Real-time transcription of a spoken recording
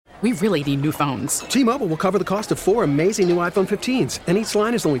We really need new phones. T-Mobile will cover the cost of 4 amazing new iPhone 15s, and each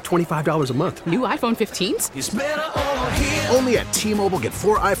line is only $25 a month. New iPhone 15s? It's better over here. Only at T-Mobile, get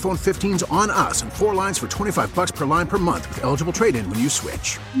 4 iPhone 15s on us and 4 lines for $25 per line per month with eligible trade-in when you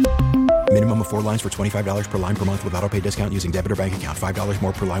switch. Minimum of 4 lines for $25 per line per month with autopay discount using debit or bank account. $5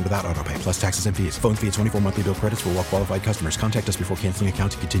 more per line without autopay, plus taxes and fees. Phone fee at 24 monthly bill credits for well-qualified customers. Contact us before canceling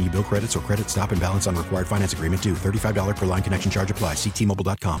account to continue bill credits or credit stop and balance on required finance agreement due. $35 per line connection charge applies. See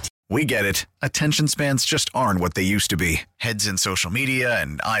T-Mobile.com. We get it. Attention spans just aren't what they used to be. Heads in social media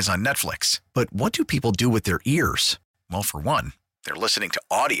and eyes on Netflix. But what do people do with their ears? Well, for one, they're listening to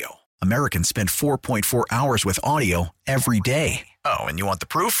audio. Americans spend 4.4 hours with audio every day. Oh, and you want the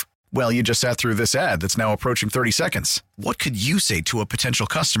proof? Well, you just sat through this ad that's now approaching 30 seconds. What could you say to a potential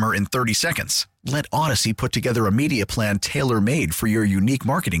customer in 30 seconds? Let Odyssey put together a media plan tailor-made for your unique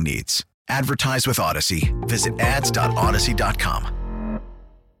marketing needs. Advertise with Odyssey. Visit ads.odyssey.com.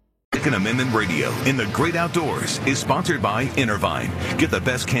 Second Amendment Radio in the great outdoors is sponsored by Intervine. Get the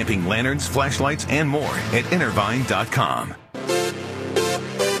best camping lanterns, flashlights, and more at Intervine.com.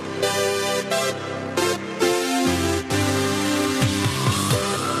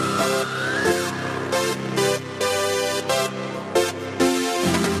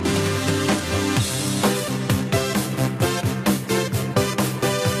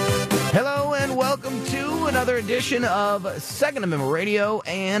 Another edition of Second Amendment Radio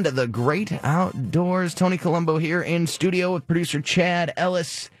and the Great Outdoors. Tony Colombo here in studio with producer Chad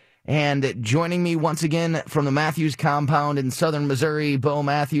Ellis. And joining me once again from the Matthews compound in southern Missouri, Bo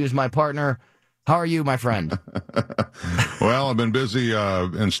Matthews, my partner. How are you, my friend? Well, I've been busy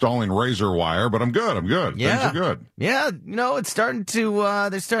installing razor wire, but I'm good. Yeah. Things are good. Yeah, it's starting to,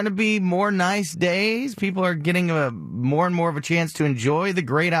 there's starting to be more nice days. People are getting more and more of a chance to enjoy the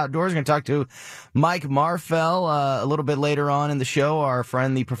great outdoors. We're going to talk to Mike Marfell a little bit later on in the show, our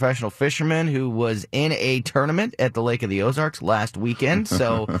friend, the professional fisherman who was in a tournament at the Lake of the Ozarks last weekend.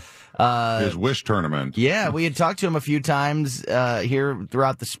 So, his wish tournament. Yeah, we had talked to him a few times here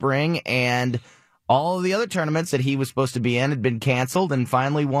throughout the spring, and all of the other tournaments that he was supposed to be in had been canceled, and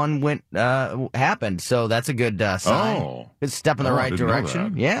finally one happened. So that's a good sign. Oh. Good step in the right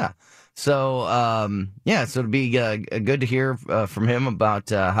direction. Yeah. So, so it'd be good to hear from him about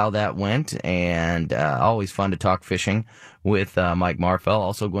how that went, and always fun to talk fishing with Mike Marfell.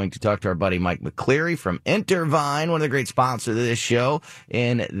 Also going to talk to our buddy Mike McCleary from Intervine, one of the great sponsors of this show,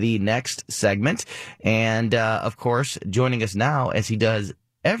 in the next segment. And, of course, joining us now, as he does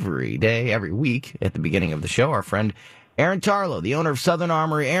every day, every week at the beginning of the show, our friend Aaron Tarlow, the owner of Southern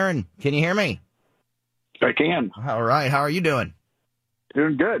Armory. Aaron, can you hear me? I can. All right. How are you doing?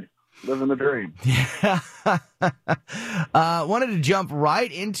 Doing good. Living the dream. Yeah. Wanted to jump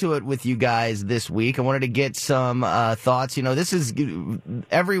right into it with you guys this week. I wanted to get some thoughts. This is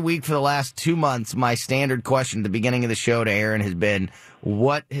every week for the last 2 months. My standard question at the beginning of the show to Aaron has been,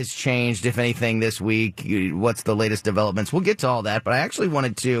 what has changed, if anything, this week? What's the latest developments? We'll get to all that, but I actually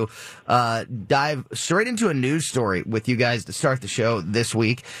wanted to dive straight into a news story with you guys to start the show this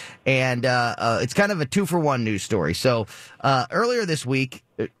week. And it's kind of a 2-for-1 news story. So earlier this week,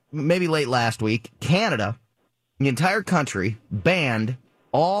 maybe late last week, Canada, the entire country, banned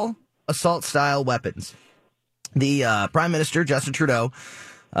all assault-style weapons. The Prime Minister, Justin Trudeau,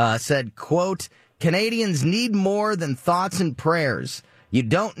 said, quote, "Canadians need more than thoughts and prayers. You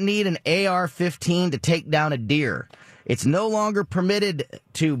don't need an AR-15 to take down a deer. It's no longer permitted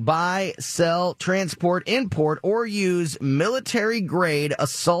to buy, sell, transport, import, or use military-grade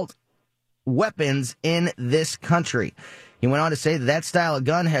assault weapons in this country." He went on to say that style of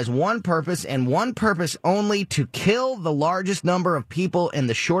gun has one purpose and one purpose only: to kill the largest number of people in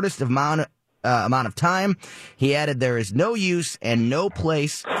the shortest amount of time. He added there is no use and no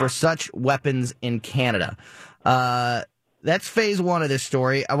place for such weapons in Canada. That's phase one of this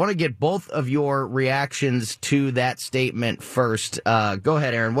story. I want to get both of your reactions to that statement first. Go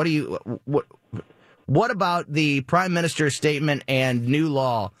ahead, Aaron. What about the Prime Minister's statement and new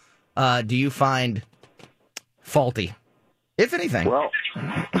law do you find faulty, if anything? Well,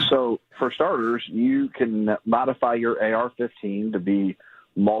 so for starters, you can modify your AR-15 to be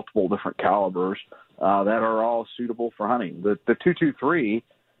multiple different calibers that are all suitable for hunting. The 223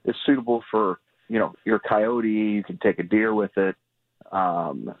 is suitable for, your coyote. You can take a deer with it.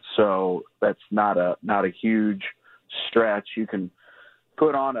 So that's not a huge stretch. You can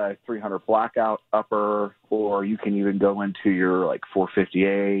put on a 300 blackout upper, or you can even go into your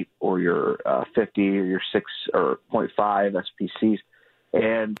 458 or your 50 or your 6 or .5 SPCs.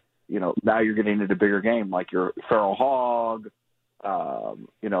 And, now you're getting into bigger game like your feral hog,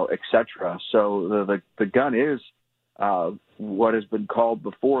 et cetera. So the gun is what has been called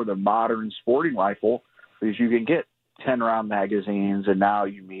before the modern sporting rifle, because you can get 10-round magazines, and now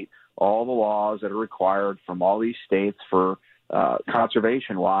you meet all the laws that are required from all these states for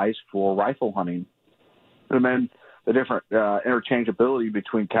conservation-wise for rifle hunting. And then the different interchangeability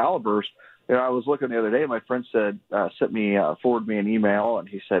between calibers. I was looking the other day, my friend said, forwarded me an email, and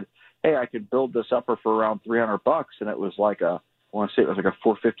he said, hey, I could build this upper for around $300, and it was like I want to say it was like a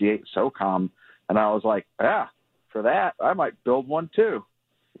 458 SOCOM, and I was like, for that, I might build one too,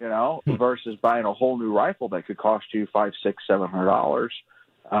 versus buying a whole new rifle that could cost you $500, $600,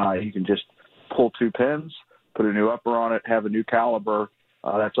 $700. You can just pull 2 pins, put a new upper on it, have a new caliber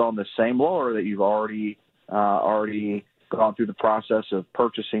that's on the same lower that you've already gone through the process of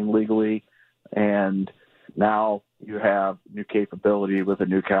purchasing legally, and now you have new capability with a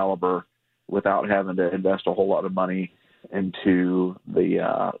new caliber without having to invest a whole lot of money into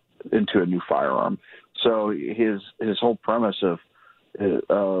a new firearm. So his whole premise of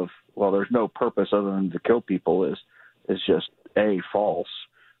well, there's no purpose other than to kill people is just false.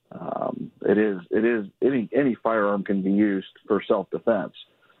 It is any firearm can be used for self-defense,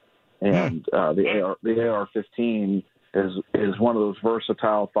 and the AR-15 is one of those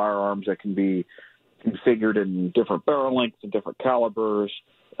versatile firearms that can be configured in different barrel lengths and different calibers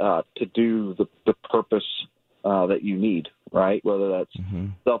to do the purpose that you need, right? Whether that's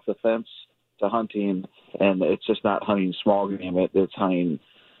self-defense to hunting, and it's just not hunting small game, it's hunting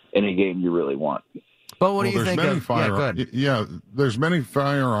any game you really want. But what do you think of? There's many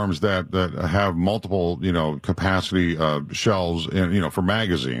firearms that have multiple, capacity shells, for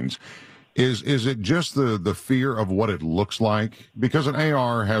magazines. Is it just the fear of what it looks like? Because an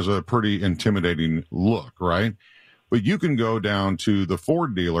AR has a pretty intimidating look, right? But you can go down to the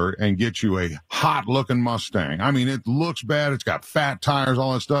Ford dealer and get you a hot-looking Mustang. I mean, it looks bad. It's got fat tires,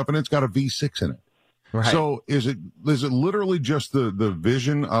 all that stuff, and it's got a V6 in it. Right. So is it literally just the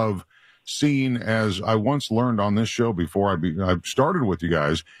vision of seeing, as I once learned on this show before I started with you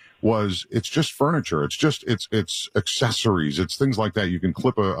guys, was it's just furniture. It's accessories. It's things like that. You can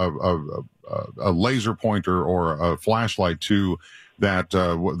clip a laser pointer or a flashlight to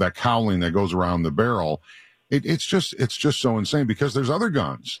that cowling that goes around the barrel. It's just so insane, because there's other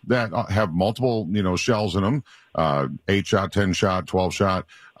guns that have multiple, shells in them, 8-shot, 10-shot, 12-shot,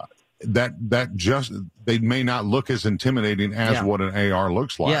 that just, they may not look as intimidating as what an AR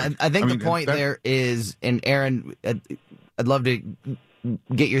looks like. Yeah, I think the point there is, and Aaron, I'd love to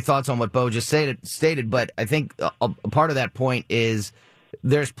get your thoughts on what Bo just stated, but I think a part of that point is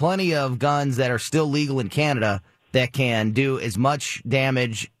there's plenty of guns that are still legal in Canada that can do as much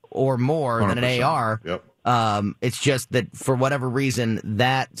damage or more 100%. Than an AR. Yep. It's just that for whatever reason,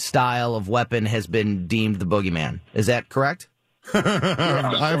 that style of weapon has been deemed the boogeyman. Is that correct? I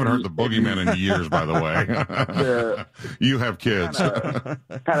haven't heard the boogeyman in years, by the way. You have kids. Kind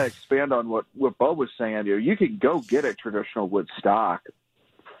of expand on what Bo was saying. You can go get a traditional wood stock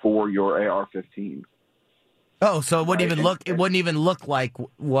for your AR-15. Oh, so it wouldn't even look. It wouldn't even look like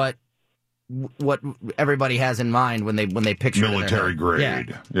what everybody has in mind when they picture military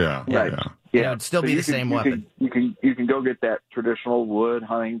grade. Yeah. Right. Yeah, it would still be the same weapon. You can go get that traditional wood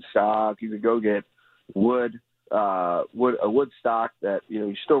hunting stock. You could go get a wood stock that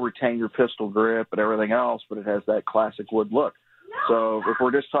you still retain your pistol grip and everything else, but it has that classic wood look. So if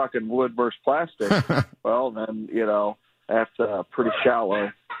we're just talking wood versus plastic, well then that's pretty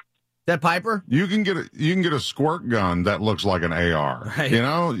shallow. That Piper? You can get a squirt gun that looks like an AR. Right.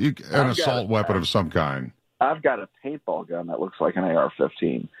 An assault weapon of some kind. I've got a paintball gun that looks like an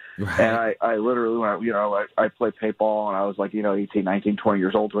AR-15. Right. And I literally, when I played paintball and I was like, 18, 19, 20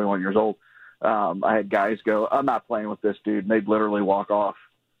 years old, 21 years old, I had guys go, I'm not playing with this dude. And they'd literally walk off,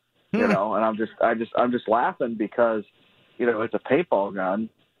 and I'm just laughing because, it's a paintball gun.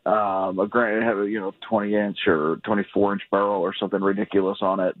 Granted, it had a 20-inch or 24-inch barrel or something ridiculous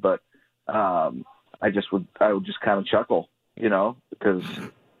on it, but I would just kind of chuckle, because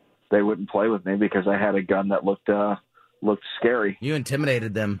they wouldn't play with me because I had a gun that looked scary. You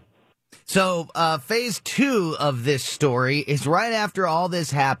intimidated them. So phase 2 of this story is right after all this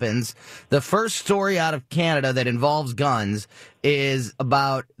happens. The first story out of Canada that involves guns is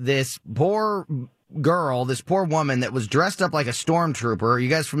about this poor girl, this poor woman that was dressed up like a stormtrooper. Are you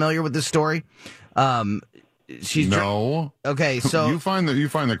guys familiar with this story? No. Okay, so you find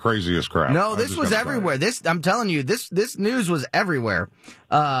the craziest crap. No, this was everywhere. I'm telling you, this news was everywhere.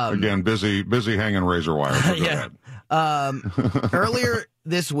 Again, busy hanging razor wires. So yeah. Earlier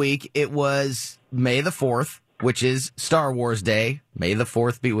this week, it was May the 4th, which is Star Wars Day. May the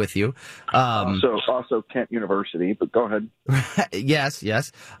 4th be with you. Also Kent University, but go ahead. Yes.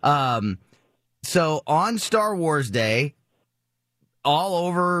 So on Star Wars Day, all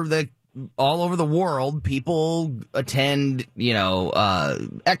over the world, people attend,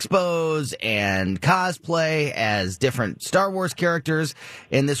 expos and cosplay as different Star Wars characters.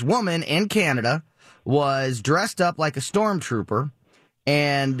 And this woman in Canada was dressed up like a stormtrooper,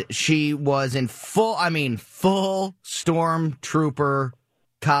 and she was in full stormtrooper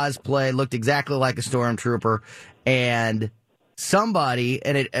cosplay, looked exactly like a stormtrooper. And somebody,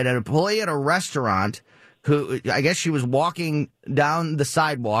 an employee at a restaurant, who, I guess she was walking down the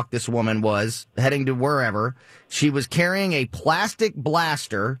sidewalk, this woman was, heading to wherever. She was carrying a plastic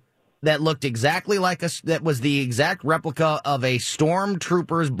blaster that looked exactly like that was the exact replica of a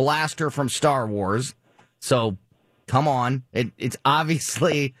stormtrooper's blaster from Star Wars. So, come on. It's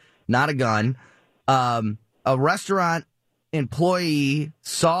obviously not a gun. A restaurant employee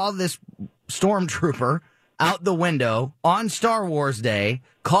saw this stormtrooper out the window on Star Wars Day,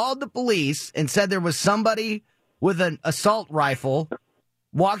 called the police, and said there was somebody with an assault rifle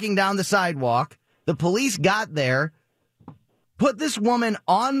walking down the sidewalk. The police got there, put this woman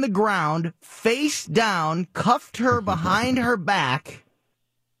on the ground, face down, cuffed her behind her back,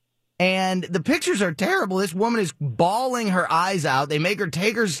 and the pictures are terrible. This woman is bawling her eyes out. They make her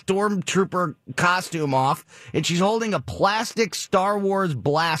take her stormtrooper costume off, and she's holding a plastic Star Wars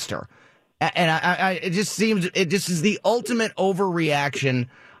blaster. And it just is the ultimate overreaction.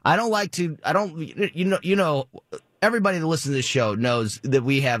 Everybody that listens to this show knows that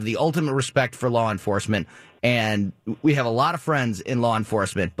we have the ultimate respect for law enforcement, and we have a lot of friends in law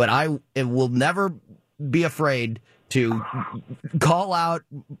enforcement, but I will never be afraid to call out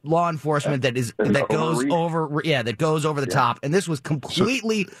law enforcement that goes over the top. And this was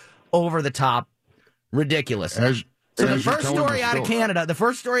completely over the top, ridiculous. So the first story out of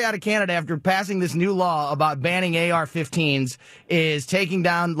Canada after passing this new law about banning AR-15s is taking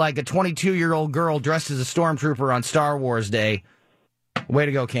down like a 22-year-old girl dressed as a stormtrooper on Star Wars Day. Way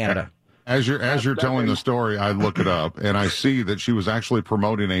to go, Canada. As you're telling the story, I look it up, and I see that she was actually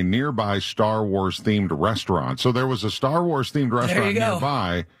promoting a nearby Star Wars-themed restaurant. So there was a Star Wars-themed restaurant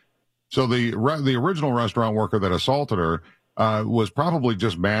nearby. So the original restaurant worker that assaulted her was probably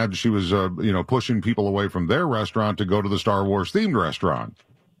just mad she was, pushing people away from their restaurant to go to the Star Wars-themed restaurant.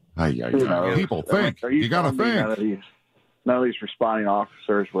 People think. You got to think. None of these responding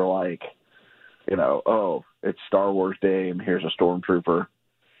officers were like, it's Star Wars Day, and here's a stormtrooper.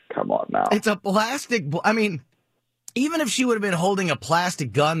 Come on now. It's a plastic. Even if she would have been holding a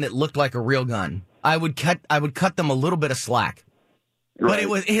plastic gun that looked like a real gun, I would cut them a little bit of slack. Right.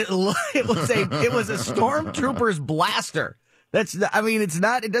 But it was a stormtrooper's blaster.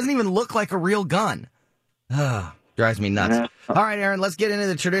 It doesn't even look like a real gun. Drives me nuts. Yeah. All right, Aaron, let's get into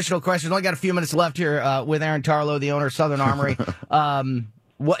the traditional questions. Only got a few minutes left here with Aaron Tarlow, the owner of Southern Armory.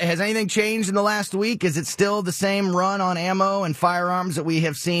 Has anything changed in the last week? Is it still the same run on ammo and firearms that we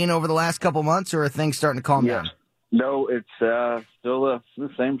have seen over the last couple months, or are things starting to calm down? No, it's still the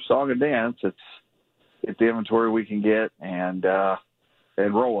same song and dance. It's the inventory we can get and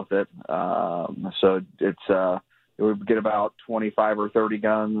roll with it. So it's we get about 25 or 30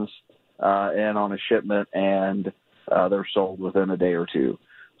 guns in on a shipment, and they're sold within a day or two.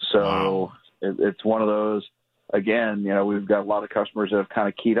 So it's one of those. Again, we've got a lot of customers that have kind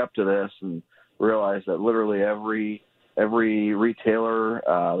of keyed up to this and realized that literally every retailer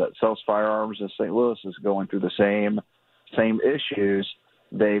that sells firearms in St. Louis is going through the same issues.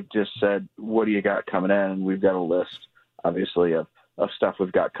 They've just said, what do you got coming in? And we've got a list, obviously, of stuff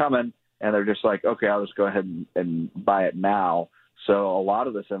we've got coming. And they're just like, okay, I'll just go ahead and buy it now. So a lot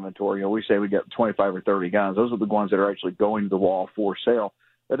of this inventory, we say we get 25 or 30 guns. Those are the ones that are actually going to the wall for sale.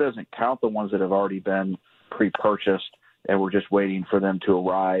 That doesn't count the ones that have already been pre-purchased, and we're just waiting for them to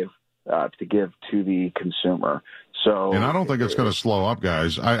arrive to give to the consumer. So, and I don't think it's going to slow up,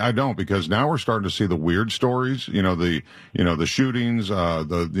 guys. I don't, because now we're starting to see the weird stories. The shootings,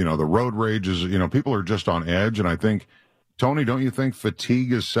 the road rages. People are just on edge, and I think, Tony, don't you think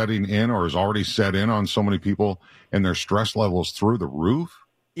fatigue is setting in or has already set in on so many people, and their stress levels through the roof?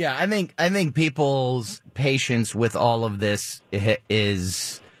 Yeah, I think people's patience with all of this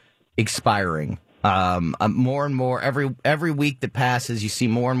is expiring. More and more every week that passes, you see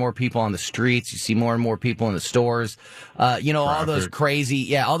more and more people on the streets. You see more and more people in the stores. All those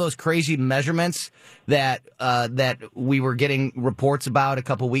crazy measurements that we were getting reports about a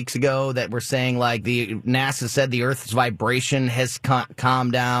couple weeks ago that were saying, like, the NASA said the Earth's vibration has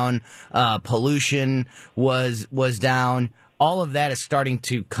calmed down, pollution was down. All of that is starting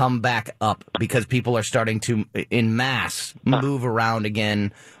to come back up because people are starting to, in mass, move around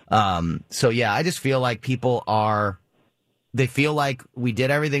again. I just feel like they feel like we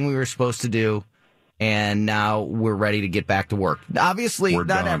did everything we were supposed to do. and now we're ready to get back to work. Obviously,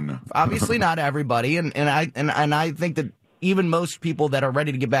 obviously not everybody, and I think that even most people that are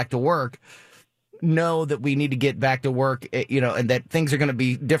ready to get back to work know that we need to get back to work, and that things are going to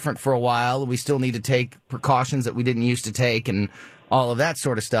be different for a while. We still need to take precautions that we didn't used to take and all of that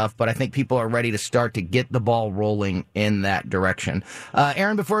sort of stuff. But I think people are ready to start to get the ball rolling in that direction.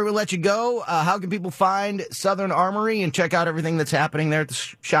 Aaron, before we let you go, how can people find Southern Armory and check out everything that's happening there at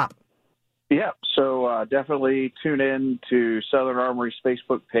the shop? Yeah, so definitely tune in to Southern Armory's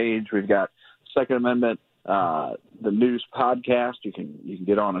Facebook page. We've got Second Amendment, the news podcast. You can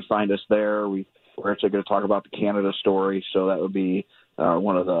get on and find us there. We're actually going to talk about the Canada story, so that would be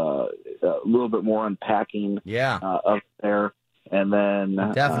one of the a little bit more unpacking of there. And then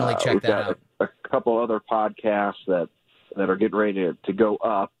definitely check that out. A couple other podcasts that are getting ready to go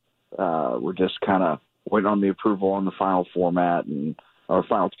up. We're just kind of waiting on the approval on the final format and our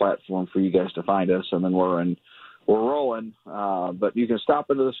final platform for you guys to find us, and then we're rolling. But you can stop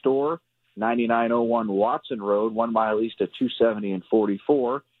into the store, 9901 Watson Road, 1 mile east of 270 and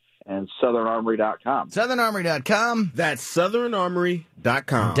 44. And SouthernArmory.com. SouthernArmory.com. That's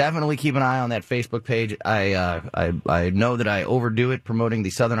SouthernArmory.com. Definitely keep an eye on that Facebook page. I know that I overdo it promoting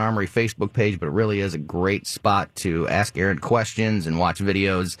the Southern Armory Facebook page, but it really is a great spot to ask Aaron questions and watch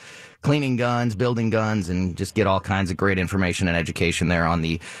videos, cleaning guns, building guns, and just get all kinds of great information and education there on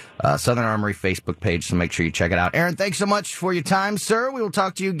the Southern Armory Facebook page. So make sure you check it out. Aaron, thanks so much for your time, sir. We will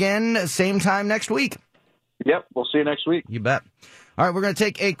talk to you again same time next week. Yep, we'll see you next week. You bet. All right, we're going to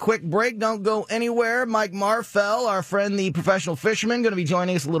take a quick break. Don't go anywhere. Mike Marfell, our friend, the professional fisherman, going to be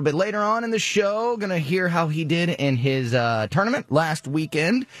joining us a little bit later on in the show. Going to hear how he did in his tournament last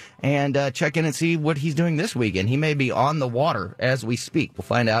weekend and check in and see what he's doing this weekend. He may be on the water as we speak. We'll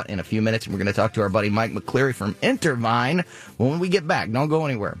find out in a few minutes. We're going to talk to our buddy Mike McCleary from Intervine when we get back. Don't go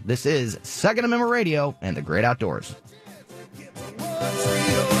anywhere. This is Second Amendment Radio and the Great Outdoors.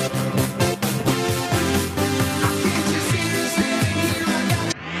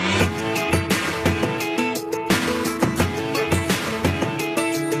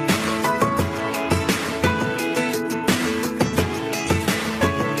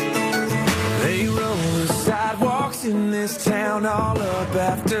 In this town, all up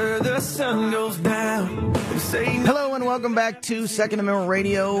after the sun goes down. Hello and welcome back to Second Amendment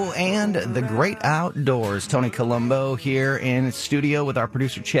Radio and the Great Outdoors. Tony Colombo here in studio with our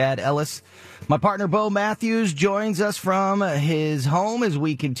producer Chad Ellis. My partner Bo Matthews joins us from his home as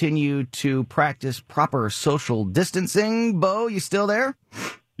we continue to practice proper social distancing. Bo, you still there?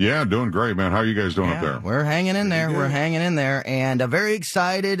 Yeah, doing great, man. How are you guys doing up there? We're hanging in there. We're hanging in there. And very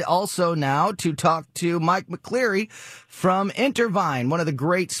excited also now to talk to Mike McCleary from Intervine, one of the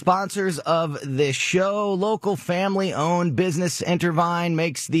great sponsors of this show. Local family-owned business. Intervine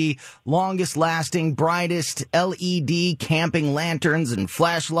makes the longest-lasting, brightest LED camping lanterns and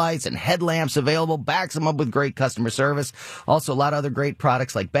flashlights and headlamps available. Backs them up with great customer service. Also, a lot of other great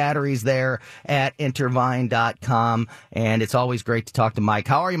products like batteries there at Intervine.com. And it's always great to talk to Mike.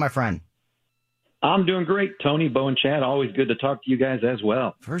 How are you, my friend? I'm doing great. Tony, Bo, and Chad, always good to talk to you guys as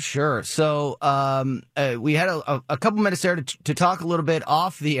well. For sure. So we had a couple minutes there to talk a little bit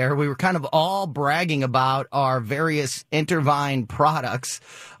off the air. We were kind of all bragging about our various Intervine products.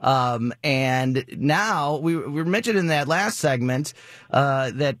 And now we mentioned in that last segment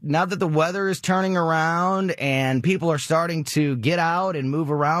that now that the weather is turning around and people are starting to get out and move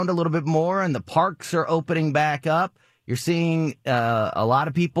around a little bit more and the parks are opening back up, you're seeing a lot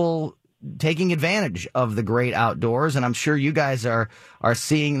of people taking advantage of the great outdoors, and I'm sure you guys are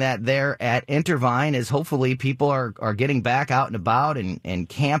seeing that there at Intervine as hopefully people are getting back out and about and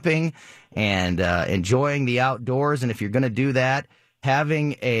camping and enjoying the outdoors. And if you're going to do that,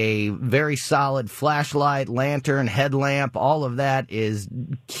 having a very solid flashlight, lantern, headlamp, all of that is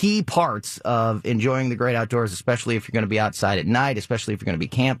key parts of enjoying the great outdoors, especially if you're going to be outside at night, especially if you're going to be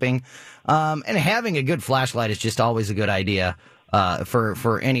camping. And having a good flashlight is just always a good idea.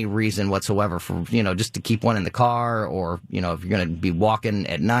 For any reason whatsoever, for, just to keep one in the car or, if you're going to be walking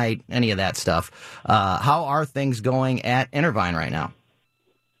at night, any of that stuff. How are things going at Intervine right now?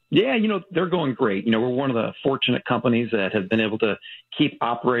 Yeah, they're going great. We're one of the fortunate companies that have been able to keep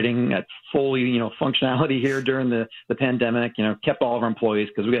operating at fully, functionality here during the pandemic, kept all of our employees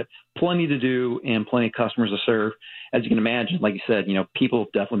because we got plenty to do and plenty of customers to serve. As you can imagine, like you said, people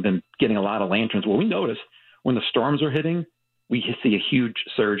have definitely been getting a lot of lanterns. Well, we noticed when the storms are hitting, we see a huge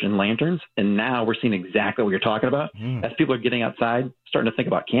surge in lanterns, and now we're seeing exactly what you're talking about. As people are getting outside, starting to think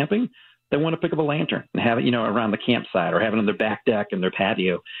about camping, they want to pick up a lantern and have it, around the campsite or have it on their back deck and their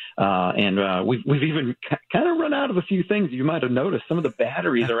patio. We've even kind of run out of a few things. You might have noticed some of the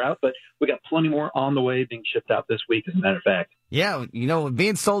batteries are out, but we got plenty more on the way being shipped out this week, as a matter of fact. Yeah,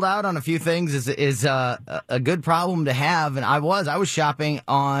 being sold out on a few things is a good problem to have. And I was shopping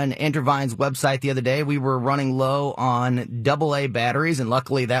on Intervine's website the other day. We were running low on AA batteries, and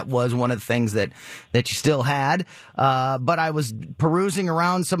luckily that was one of the things that you still had. But I was perusing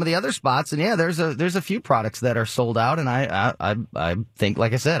around some of the other spots, and yeah, there's a few products that are sold out. And I think,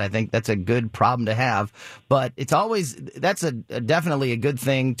 like I said, I think that's a good problem to have. But that's definitely a good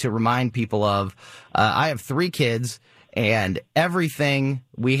thing to remind people of. I have 3 kids. And everything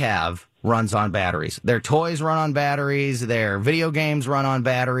we have runs on batteries. Their toys run on batteries. Their video games run on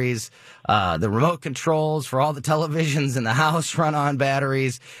batteries. The remote controls for all the televisions in the house run on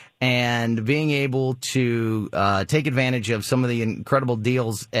batteries. And being able to take advantage of some of the incredible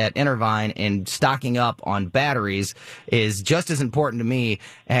deals at Intervine and stocking up on batteries is just as important to me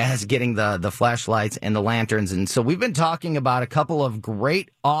as getting the flashlights and the lanterns. And so we've been talking about a couple of great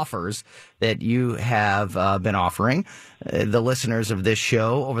offers that you have been offering the listeners of this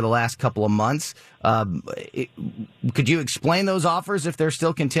show over the last couple of months. Could you explain those offers if they're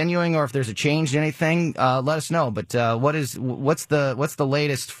still continuing or if there's a change in anything? Let us know. But what's the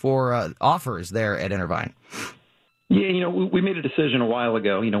latest for offers there at Intervine? Yeah, we made a decision a while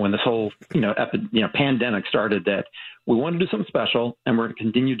ago, when this whole pandemic started, that we wanted to do something special, and we're going to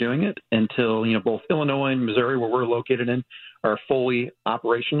continue doing it until both Illinois and Missouri, where we're located in, are fully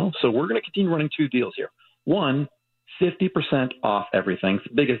operational. So we're going to continue running 2 deals here. One, 50% off everything. It's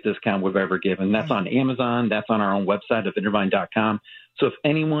the biggest discount we've ever given. That's on Amazon. That's on our own website of Intervine.com. So if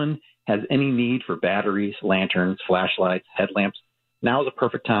anyone has any need for batteries, lanterns, flashlights, headlamps, now is the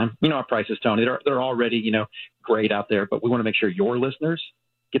perfect time. Our prices, Tony, they're already, great out there, but we want to make sure your listeners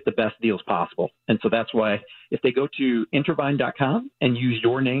get the best deals possible. And so that's why if they go to Intervine.com and use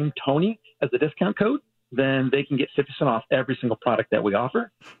your name, Tony, as the discount code, then they can get 50% off every single product that we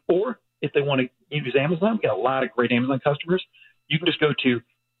offer. Or if they want to use Amazon, we got a lot of great Amazon customers. You can just go to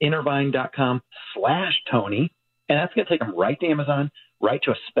Intervine.com/Tony, and that's going to take them right to Amazon, right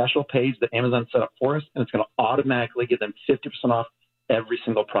to a special page that Amazon set up for us, and it's going to automatically give them 50% off every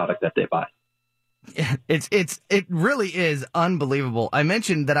single product that they buy. It really is unbelievable. I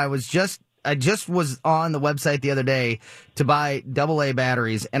mentioned that I just was on the website the other day to buy AA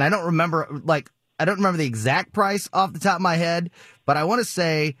batteries, and I don't remember the exact price off the top of my head, but I want to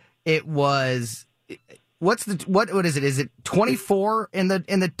say it was what is it? Is it 24 in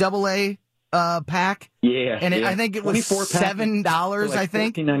the AA pack? Yeah, and I think it was $7. I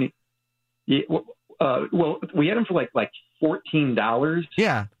think. Yeah, well, we had them for like $14.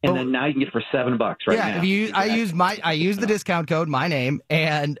 Yeah, and then now you can get it for $7 right now. Yeah, I used the discount code, my name,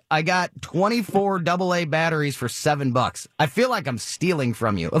 and I got 24 AA batteries for $7. I feel like I'm stealing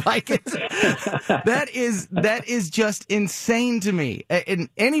from you. Like that is just insane to me. And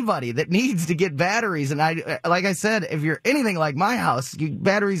anybody that needs to get batteries, and like I said, if you're anything like my house,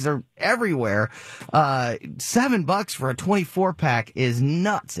 batteries are everywhere. $7 for a 24 pack is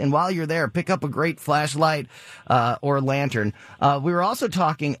nuts. And while you're there, pick up a great flashlight or lantern. We were also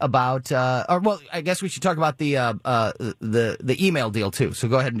talking about, I guess we should talk about the email deal too. So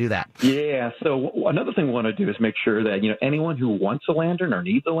go ahead and do that. Yeah. So another thing we want to do is make sure that anyone who wants a lantern or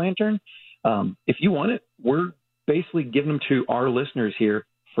needs a lantern, if you want it, we're basically giving them to our listeners here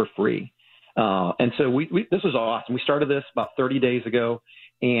for free. And so this was awesome. We started this about 30 days ago,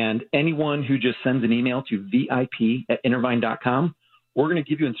 and anyone who just sends an email to VIP@Intervine.com, we're going to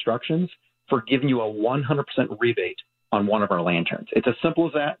give you instructions for giving you a 100% rebate on one of our lanterns. It's as simple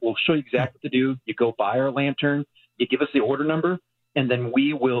as that. We'll show you exactly what to do. You go buy our lantern, you give us the order number, and then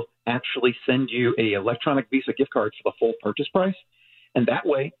we will actually send you a electronic Visa gift card for the full purchase price. And that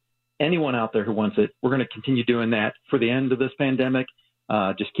way, anyone out there who wants it, we're going to continue doing that for the end of this pandemic.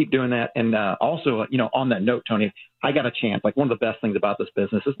 Just keep doing that. And also, on that note, Tony, I got a chance. Like, one of the best things about this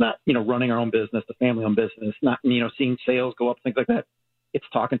business is not, running our own business, the family-owned business, not, seeing sales go up, things like that. It's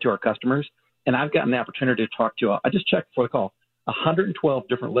talking to our customers. And I've gotten the opportunity to talk to, I just checked before the call, 112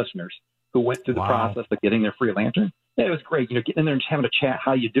 different listeners who went through the process of getting their free lantern. Yeah, it was great. Getting in there and just having a chat.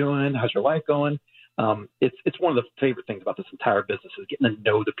 How you doing? How's your life going? It's one of the favorite things about this entire business is getting to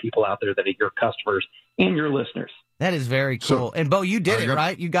know the people out there that are your customers and your listeners. That is very cool. So, and Bo, you did it,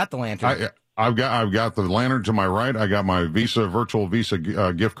 right? You got the lantern. I've got the lantern to my right. I got my virtual Visa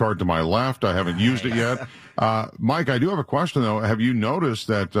gift card to my left. I haven't used it yet. Mike, I do have a question though. Have you noticed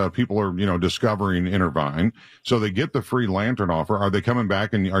that people are discovering Intervine, so they get the free lantern offer? Are they coming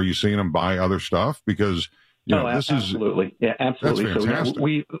back and are you seeing them buy other stuff? Because this absolutely. is absolutely. That's fantastic. So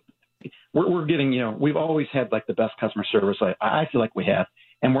we're getting, we've always had like the best customer service. I feel like we have,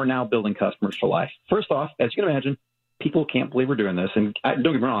 and we're now building customers for life. First off, as you can imagine, people can't believe we're doing this. And don't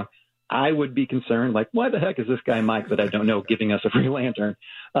get me wrong, I would be concerned, like, why the heck is this guy, Mike, that I don't know, giving us a free lantern?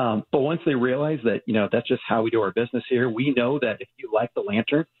 But once they realize that, that's just how we do our business here, we know that if you like the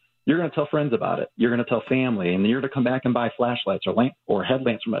lantern, you're going to tell friends about it. You're going to tell family, and you're going to come back and buy flashlights or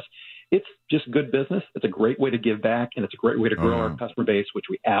headlamps from us. It's just good business. It's a great way to give back, and it's a great way to grow our customer base, which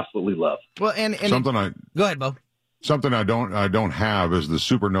we absolutely love. Well, and go ahead, Bo. Something I don't have is the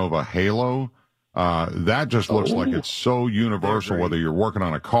Supernova Halo. That just looks like it's so universal, whether you're working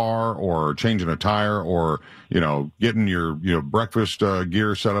on a car or changing a tire or, getting your, breakfast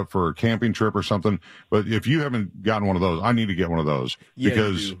gear set up for a camping trip or something. But if you haven't gotten one of those, I need to get one of those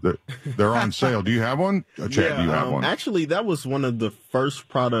because they're on sale. Do you have one? Chad, do you have one? Actually, that was one of the first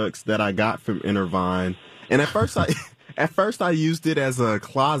products that I got from Intervine. And at first I used it as a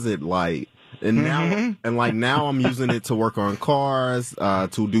closet light. And now I'm using it to work on cars,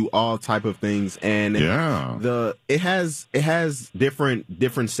 to do all type of things. And it has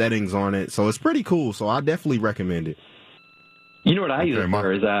different settings on it, so it's pretty cool. So I definitely recommend it. You know what I use it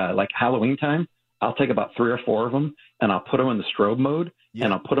for is like Halloween time. I'll take about 3 or 4 of them and I'll put them in the strobe mode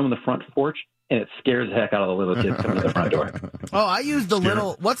and I'll put them in the front porch. And it scares the heck out of the little kids coming to the front door. Oh, I use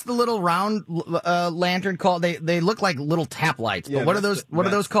the what's the little round lantern called? They look like little tap lights. But what are those? What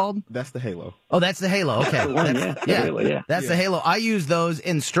are those called? That's the Halo. Oh, that's the Halo. Okay, that's the Halo. I use those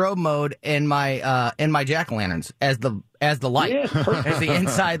in strobe mode in my jack-o'-lanterns as the light, as the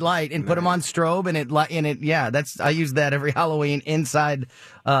inside light, and put them on strobe, I use that every Halloween inside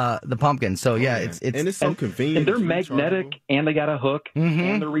the pumpkin. So it's so convenient. And they're magnetic, and they got a hook,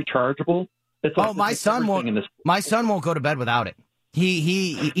 and they're rechargeable. My son won't go to bed without it.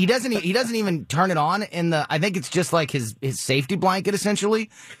 He doesn't even turn it on I think it's just like his safety blanket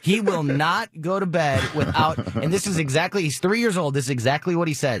essentially. He will not go to bed without, and he's 3 years old. This is exactly what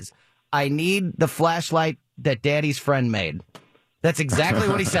he says. I need the flashlight that Daddy's friend made. That's exactly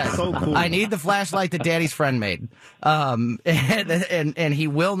what he says. So cool. I need the flashlight that Daddy's friend made. And he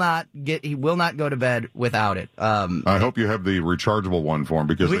will not go to bed without it. I hope you have the rechargeable one for him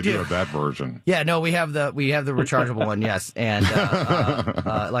because they do have that version. Yeah, no, we have the rechargeable one, yes. And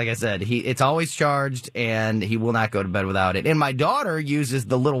like I said, it's always charged and he will not go to bed without it. And my daughter uses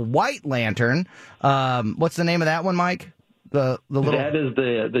the little white lantern. What's the name of that one, Mike? The little, that is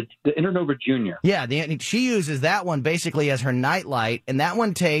the Internova Junior. Yeah, she uses that one basically as her nightlight, and that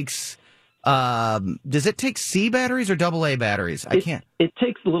one takes. Does it take C batteries or AA batteries? I can't. It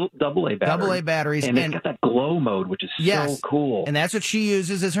takes the little AA batteries. AA batteries, and it's got that glow mode, which is so cool. And that's what she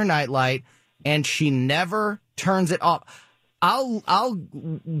uses as her nightlight, and she never turns it off. I'll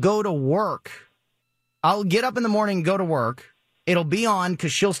go to work. I'll get up in the morning and go to work. It'll be on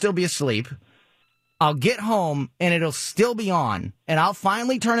because she'll still be asleep. I'll get home and it'll still be on, and I'll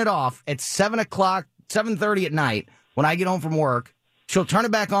finally turn it off at 7:30 at night when I get home from work. She'll turn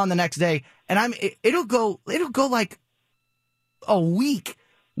it back on the next day, and it'll go like a week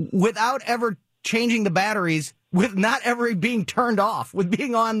without ever changing the batteries, with not ever being turned off, with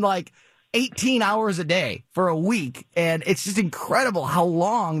being on like 18 hours a day for a week, and it's just incredible how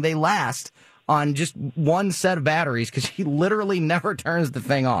long they last on just one set of batteries because he literally never turns the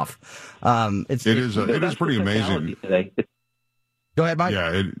thing off. It is pretty amazing. Go ahead, Mike.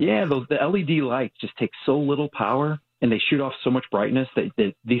 The LED lights just take so little power and they shoot off so much brightness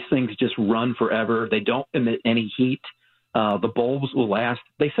that these things just run forever. They don't emit any heat. The bulbs will last.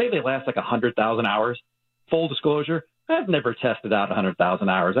 They say they last like 100,000 hours. Full disclosure, I've never tested out 100,000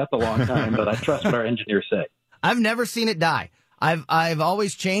 hours. That's a long time, but I trust what our engineers say. I've never seen it die. I've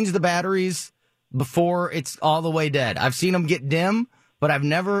always changed the batteries before it's all the way dead. I've seen them get dim, but I've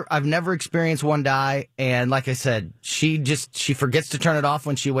never experienced one die. And like I said, she forgets to turn it off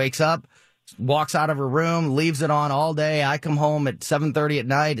when she wakes up, walks out of her room, leaves it on all day. I come home at 7:30 at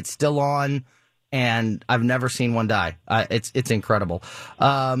night. It's still on, and I've never seen one die. It's incredible.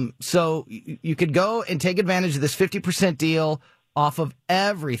 So you could go and take advantage of this 50% deal off of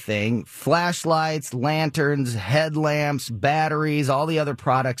everything: flashlights, lanterns, headlamps, batteries, all the other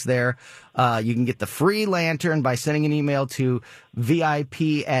products there. You can get the free lantern by sending an email to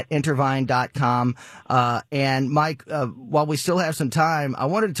vip@intervine.com. And Mike, while we still have some time, I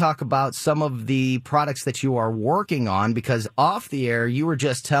wanted to talk about some of the products that you are working on, because off the air, you were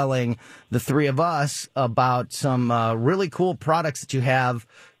just telling the three of us about some really cool products that you have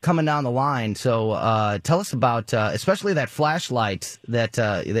coming down the line. So tell us about, especially that flashlight that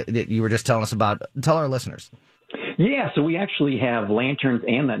you were just telling us about. Tell our listeners. Yeah, so we actually have lanterns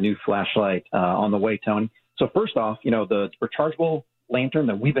and that new flashlight on the way, Tony. So first off, the rechargeable lantern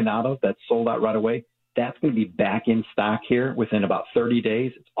that we've been out of that's sold out right away, that's going to be back in stock here within about 30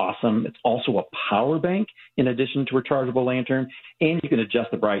 days. It's awesome. It's also a power bank in addition to a rechargeable lantern, and you can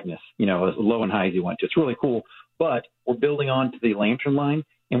adjust the brightness, as low and high as you want to. It's really cool. But we're building on to the lantern line,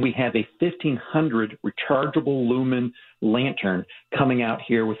 and we have a 1,500 rechargeable lumen lantern coming out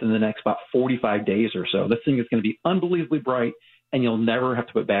here within the next about 45 days or so. This thing is going to be unbelievably bright, and you'll never have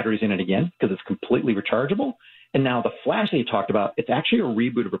to put batteries in it again because it's completely rechargeable. And now the flashlight you talked about, it's actually a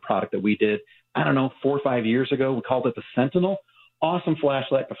reboot of a product that we did, 4 or 5 years ago. We called it the Sentinel. Awesome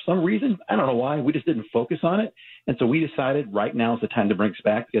flashlight. For some reason, I don't know why, we just didn't focus on it. And so we decided right now is the time to bring this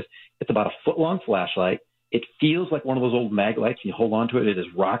back because it's about a foot-long flashlight. It feels like one of those old mag lights. You hold on to it. It is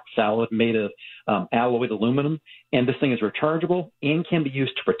rock solid, made of alloyed aluminum. And this thing is rechargeable and can be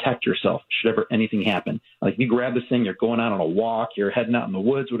used to protect yourself should ever anything happen. Like if you grab this thing, you're going out on a walk, you're heading out in the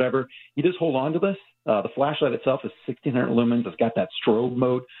woods, whatever, you just hold on to this. The flashlight itself is 1,600 lumens. It's got that strobe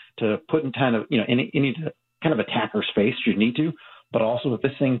mode to put in kind of, any kind of attack or space if you need to. But also if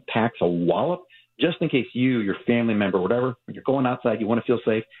this thing packs a wallop, just in case you, your family member, whatever, when you're going outside, you want to feel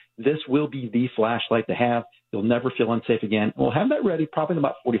safe, this will be the flashlight to have. You'll never feel unsafe again. We'll have that ready probably in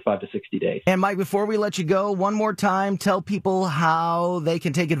about 45 to 60 days. And Mike, before we let you go, one more time, tell people how they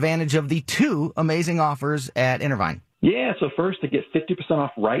can take advantage of the 2 amazing offers at Intervine. Yeah, so first, to get 50%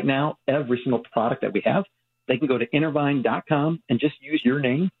 off right now, every single product that we have, they can go to Intervine.com and just use your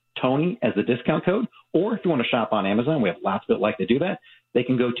name, Tony, as the discount code. Or if you want to shop on Amazon, we have lots that like to do that. They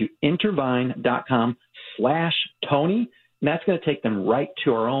can go to Intervine.com/Tony. And that's going to take them right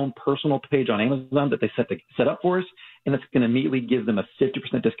to our own personal page on Amazon that they set up for us. And it's going to immediately give them a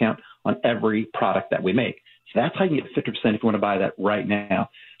 50% discount on every product that we make. So that's how you can get 50% if you want to buy that right now.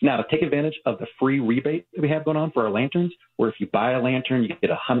 Now, to take advantage of the free rebate that we have going on for our lanterns, where if you buy a lantern, you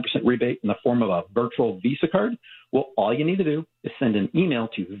get a 100% rebate in the form of a virtual Visa card. Well, all you need to do is send an email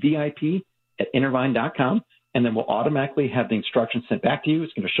to VIP@Intervine.com, and then we'll automatically have the instructions sent back to you.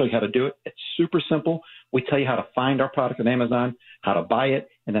 It's going to show you how to do it. It's super simple. We tell you how to find our product on Amazon, how to buy it,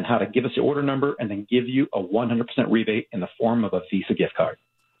 and then how to give us the order number, and then give you a 100% rebate in the form of a Visa gift card.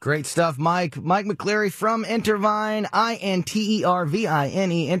 Great stuff, Mike. Mike McCleary from Intervine,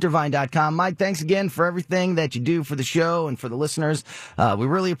 INTERVINE, Intervine.com. Mike, thanks again for everything that you do for the show and for the listeners. We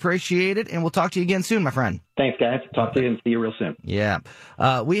really appreciate it, and we'll talk to you again soon, my friend. Thanks, guys. Talk to you and see you real soon. Yeah.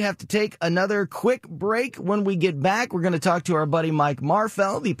 We have to take another quick break. When we get back, we're going to talk to our buddy Mike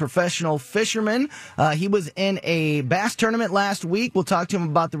Marfell, the professional fisherman. He was in a bass tournament last week. We'll talk to him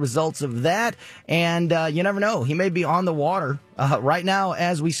about the results of that. And you never know, he may be on the water right now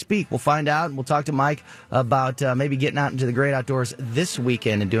as we speak. We'll find out, and we'll talk to Mike about maybe getting out into the great outdoors this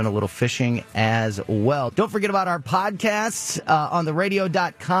weekend and doing a little fishing as well. Don't forget about our podcasts on the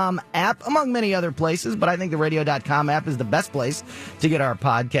radio.com app, among many other places, but I think the radio.com app is the best place to get our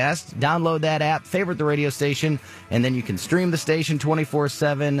podcasts. Download that app, favorite the radio station, and then you can stream the station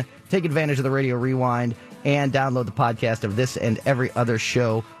 24/7, take advantage of the Radio Rewind, and download the podcast of this and every other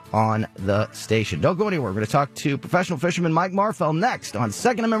show on the station. Don't go anywhere. We're going to talk to professional fisherman Mike Marfell next on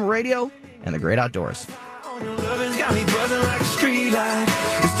Second Amendment Radio and the Great Outdoors. Hey, mama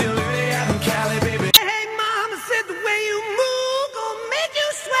said the way you move gonna make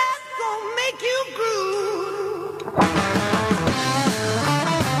you sweat, gonna make you groove.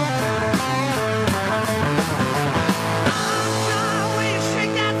 The way you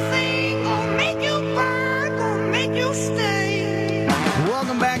shake that thing gonna make you burn, gonna make you stay.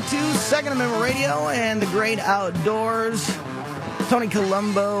 Welcome back to Second Amendment Radio and the Great Outdoors. Tony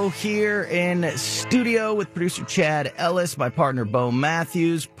Colombo here in studio with producer Chad Ellis. My partner Bo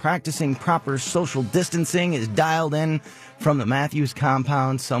Matthews, practicing proper social distancing, is dialed in from the Matthews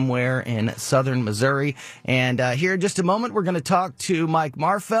compound somewhere in southern Missouri. And here in just a moment, we're going to talk to Mike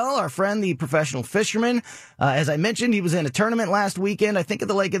Marfell, our friend, the professional fisherman. As I mentioned, he was in a tournament last weekend, I think at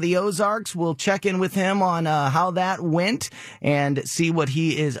the Lake of the Ozarks. We'll check in with him on how that went and see what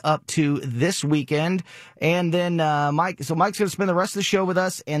he is up to this weekend. And then Mike's going to spend the rest of the show with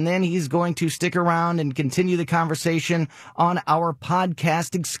us, and then he's going to stick around and continue the conversation on our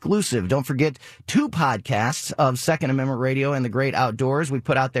podcast exclusive. Don't forget 2 podcasts of Second Amendment Radio and the Great Outdoors. We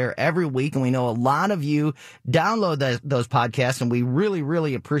put out there every week, and we know a lot of you download those podcasts, and we really,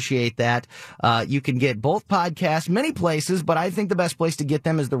 really appreciate that. You can get both podcasts many places, but I think the best place to get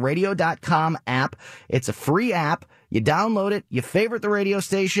them is the radio.com app. It's a free app. You download it, you favorite the radio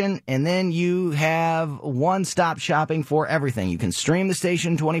station, and then you have one-stop shopping for everything. You can stream the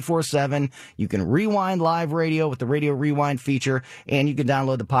station 24/7. You can rewind live radio with the Radio Rewind feature, and you can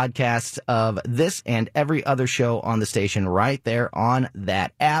download the podcasts of this and every other show on the station right there on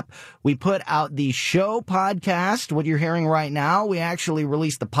that app. We put out the show podcast, what you're hearing right now. We actually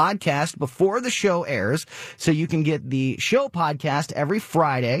release the podcast before the show airs, so you can get the show podcast every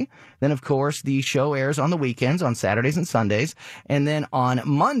Friday. Then, of course, the show airs on the weekends, on Saturdays and Sundays. And then on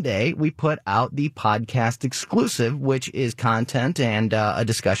Monday, we put out the podcast exclusive, which is content and a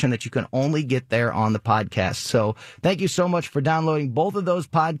discussion that you can only get there on the podcast. So thank you so much for downloading both of those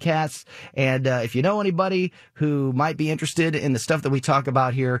podcasts. And if you know anybody who might be interested in the stuff that we talk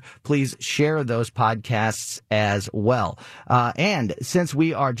about here, please share those podcasts as well. And since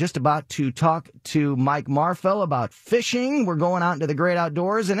we are just about to talk to Mike Marfell about fishing, we're going out into the great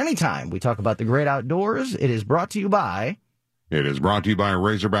outdoors. And anytime we talk about the great outdoors, it is brought to you by... It is brought to you by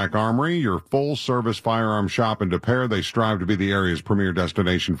Razorback Armory, your full-service firearm shop in Des Peres. They strive to be the area's premier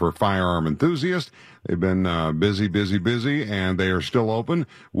destination for firearm enthusiasts. They've been busy, and they are still open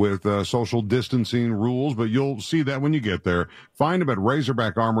with social distancing rules, but you'll see that when you get there. Find them at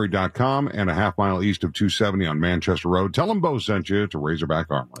RazorbackArmory.com and a half-mile east of 270 on Manchester Road. Tell them Bo sent you to Razorback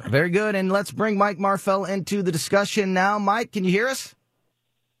Armory. Very good, and let's bring Mike Marfell into the discussion now. Mike, can you hear us?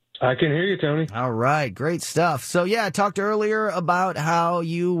 I can hear you, Tony. All right. Great stuff. So, yeah, I talked earlier about how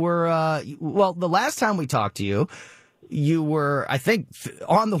you were, the last time we talked to you, you were, I think,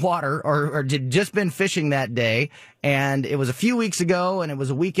 on the water or had just been fishing that day. And it was a few weeks ago, and it was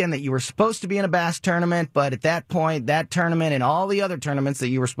a weekend that you were supposed to be in a bass tournament. But at that point, that tournament and all the other tournaments that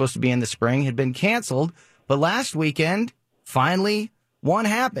you were supposed to be in the spring had been canceled. But last weekend, finally, one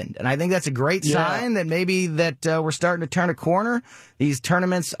happened, and I think that's a great sign that maybe that we're starting to turn a corner. These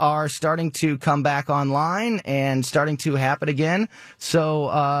tournaments are starting to come back online and starting to happen again.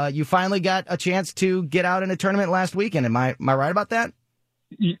 So you finally got a chance to get out in a tournament last weekend. Am I right about that?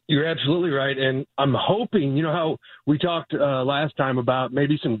 You're absolutely right, and I'm hoping, you know how we talked last time about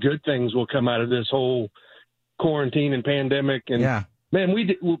maybe some good things will come out of this whole quarantine and pandemic. And yeah. Man,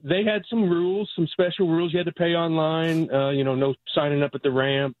 they had some rules, some special rules. You had to pay online, no signing up at the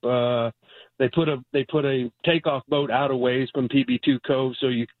ramp. They put a takeoff boat out of ways from PB2 Cove, so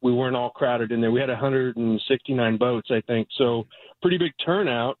we weren't all crowded in there. We had 169 boats, I think. So pretty big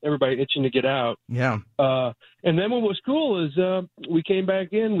turnout, everybody itching to get out. Yeah. And then what was cool is we came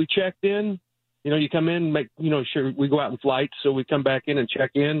back in, we checked in. You come in, sure we go out in flights, so we come back in and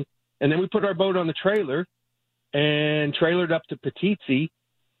check in. And then we put our boat on the trailer and trailered up to Petitsi,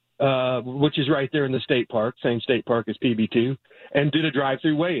 which is right there in the state park, same state park as PB2, and did a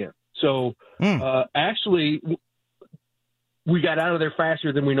drive-through weigh-in. So actually, we got out of there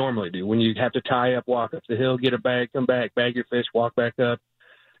faster than we normally do. When you have to tie up, walk up the hill, get a bag, come back, bag your fish, walk back up,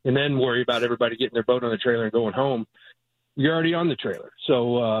 and then worry about everybody getting their boat on the trailer and going home. You're already on the trailer.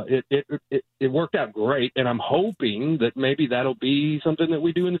 So it worked out great, and I'm hoping that maybe that'll be something that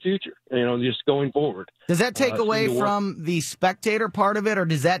we do in the future, just going forward. Does that take away from the spectator part of it, or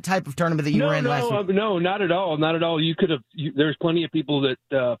does that type of tournament that you ran last week? No, not at all. Not at all. There's plenty of people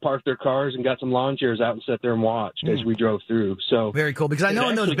that parked their cars and got some lawn chairs out and sat there and watched as we drove through. So very cool, because I know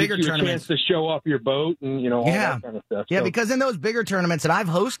in those bigger tournaments, a chance to show off your boat and all that kind of stuff. Yeah, because in those bigger tournaments, and I've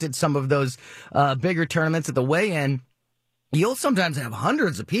hosted some of those bigger tournaments at the weigh-in, you'll sometimes have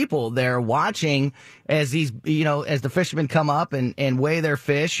hundreds of people there watching as these, as the fishermen come up and weigh their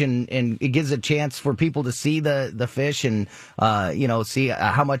fish, and it gives a chance for people to see the fish and, see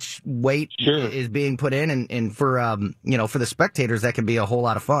how much weight is being put in. And for the spectators, that can be a whole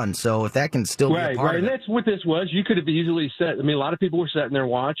lot of fun. So if that can still be a part of it. And that's what this was. You could have easily a lot of people were sitting there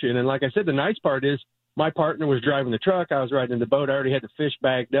watching. And like I said, the nice part is my partner was driving the truck. I was riding the boat. I already had the fish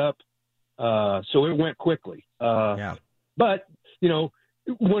bagged up. So it went quickly. But,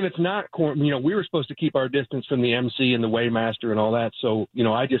 when it's not, we were supposed to keep our distance from the MC and the weighmaster and all that. So,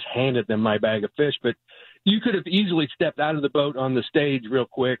 I just handed them my bag of fish. But you could have easily stepped out of the boat on the stage real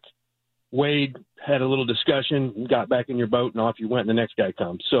quick, weighed, had a little discussion, got back in your boat, and off you went, and the next guy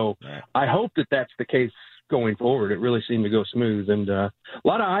comes. So I hope that that's the case going forward. It really seemed to go smooth. And a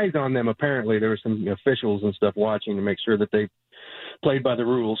lot of eyes on them, apparently. There were some officials and stuff watching to make sure that they played by the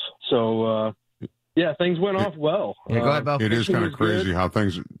rules. So, yeah, things went off well. Yeah, go ahead, Bo. It is kind of crazy how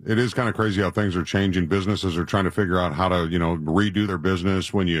things are changing. Businesses are trying to figure out how to, redo their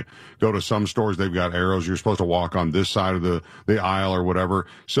business. When you go to some stores, they've got arrows. You're supposed to walk on this side of the aisle or whatever.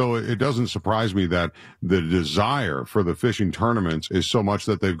 So it doesn't surprise me that the desire for the fishing tournaments is so much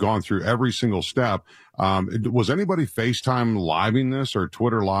that they've gone through every single step. Was anybody FaceTime living this or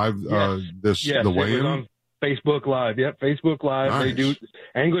Twitter live Yes, the weigh-in? Facebook Live. Yep, Facebook Live. Nice. They do.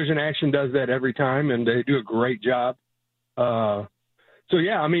 Anglers in Action does that every time, and they do a great job. So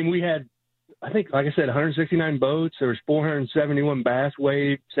yeah, I mean, we had, I think, like I said, 169 boats. There was 471 bass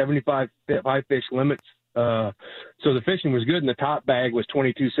weighed, 75 fish limits. So the fishing was good, and the top bag was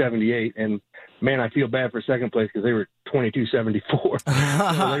 22.78. And man, I feel bad for second place because they were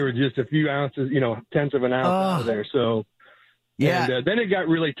 22.74. So they were just a few ounces, tenths of an ounce out of there. So. Yeah. And then it got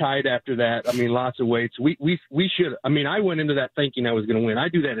really tight after that. I mean, lots of weights. We should. I mean, I went into that thinking I was going to win. I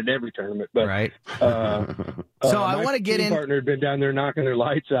do that at every tournament. But right. So I want to get in. My partner had been down there knocking their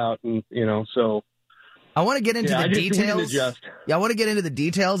lights out, and so. I want to get into the details. I want to get into the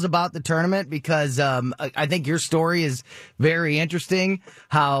details about the tournament because I think your story is very interesting.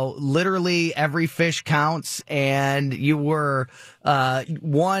 How literally every fish counts, and you were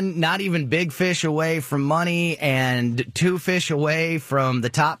one not even big fish away from money, and 2 fish away from the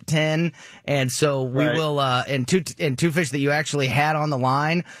top 10. And so we will, and two fish that you actually had on the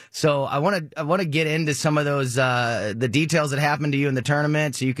line. So I want to get into some of those the details that happened to you in the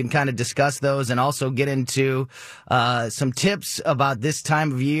tournament, so you can kind of discuss those, and also get into some tips about this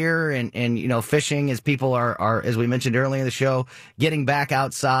time of year and fishing as people are, as we mentioned earlier in the show, getting back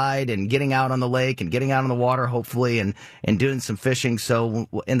outside and getting out on the lake and getting out on the water, hopefully, and doing some fishing. So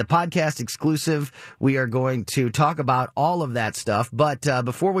in the podcast exclusive, we are going to talk about all of that stuff. But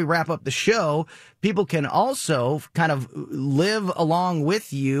before we wrap up the show, people can also kind of live along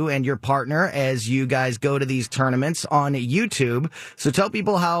with you and your partner as you guys go to these tournaments on YouTube. So tell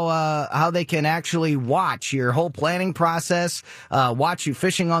people how they can actually watch your whole planning process, watch you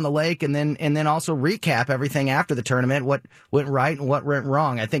fishing on the lake, and then also recap everything after the tournament, what went right and what went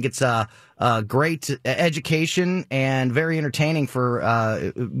wrong. I think it's a great education and very entertaining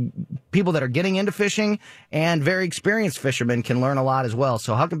for people that are getting into fishing, and very experienced fishermen can learn a lot as well.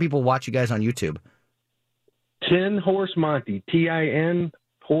 So how can people watch you guys on YouTube? 10 Horse Monty, TIN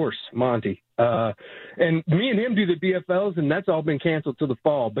Horse Monty. And me and him do the BFLs, and that's all been canceled till the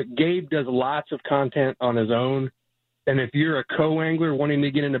fall. But Gabe does lots of content on his own. And if you're a co-angler wanting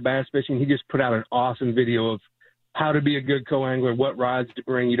to get into bass fishing, he just put out an awesome video of how to be a good co-angler, what rods to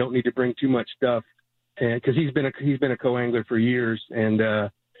bring. You don't need to bring too much stuff, because he's been a co-angler for years.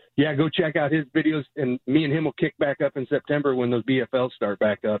 And yeah, go check out his videos, and me and him will kick back up in September when those BFLs start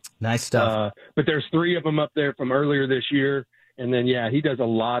back up. Nice stuff. But there's 3 of them up there from earlier this year. And then, yeah, he does a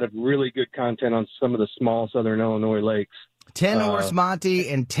lot of really good content on some of the small southern Illinois lakes. 10 Horse Monty,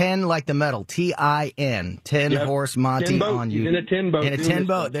 and 10 like the metal, TIN. 10 Horse Monty on YouTube. In a 10 boat. In a 10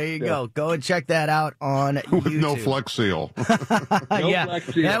 boat. There you go. Go and check that out on YouTube. With no Flex Seal. Yeah,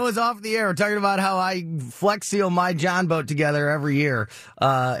 Flex Seal. That was off the air. We're talking about how I Flex Seal my John boat together every year.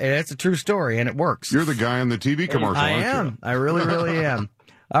 And it's a true story, and it works. You're the guy in the TV commercial, I aren't am. you? I really, really am.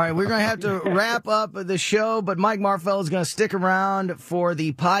 All right, we're going to have to wrap up the show, but Mike Marfell is going to stick around for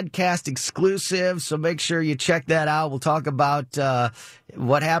the podcast exclusive, so make sure you check that out. We'll talk about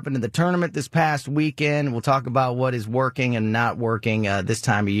what happened in the tournament this past weekend. We'll talk about what is working and not working this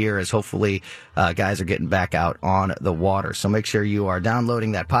time of year, as hopefully guys are getting back out on the water. So make sure you are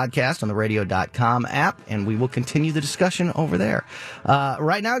downloading that podcast on the radio.com app, and we will continue the discussion over there.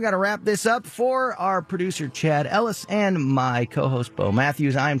 Right now, I've got to wrap this up for our producer, Chad Ellis, and my co-host, Bo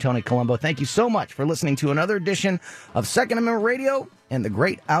Matthews. I am Tony Colombo. Thank you so much for listening to another edition of Second Amendment Radio and the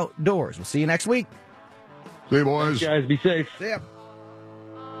Great Outdoors. We'll see you next week. See you, boys. Thanks, guys. Be safe. See ya.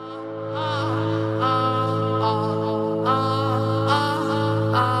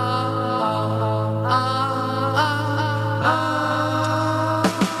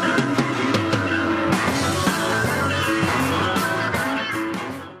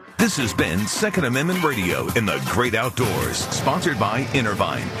 This has been Second Amendment Radio in the Great Outdoors, sponsored by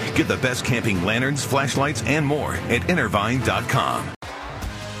Intervine. Get the best camping lanterns, flashlights, and more at Intervine.com.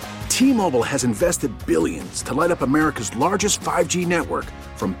 T-Mobile has invested billions to light up America's largest 5G network,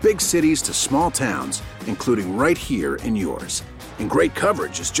 from big cities to small towns, including right here in yours. And great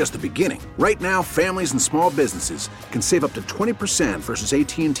coverage is just the beginning. Right now, families and small businesses can save up to 20% versus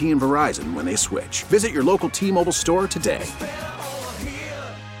AT&T and Verizon when they switch. Visit your local T-Mobile store today.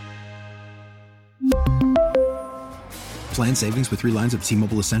 Plan savings with 3 lines of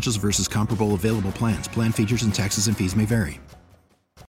T-Mobile Essentials versus comparable available plans. Plan features and taxes and fees may vary.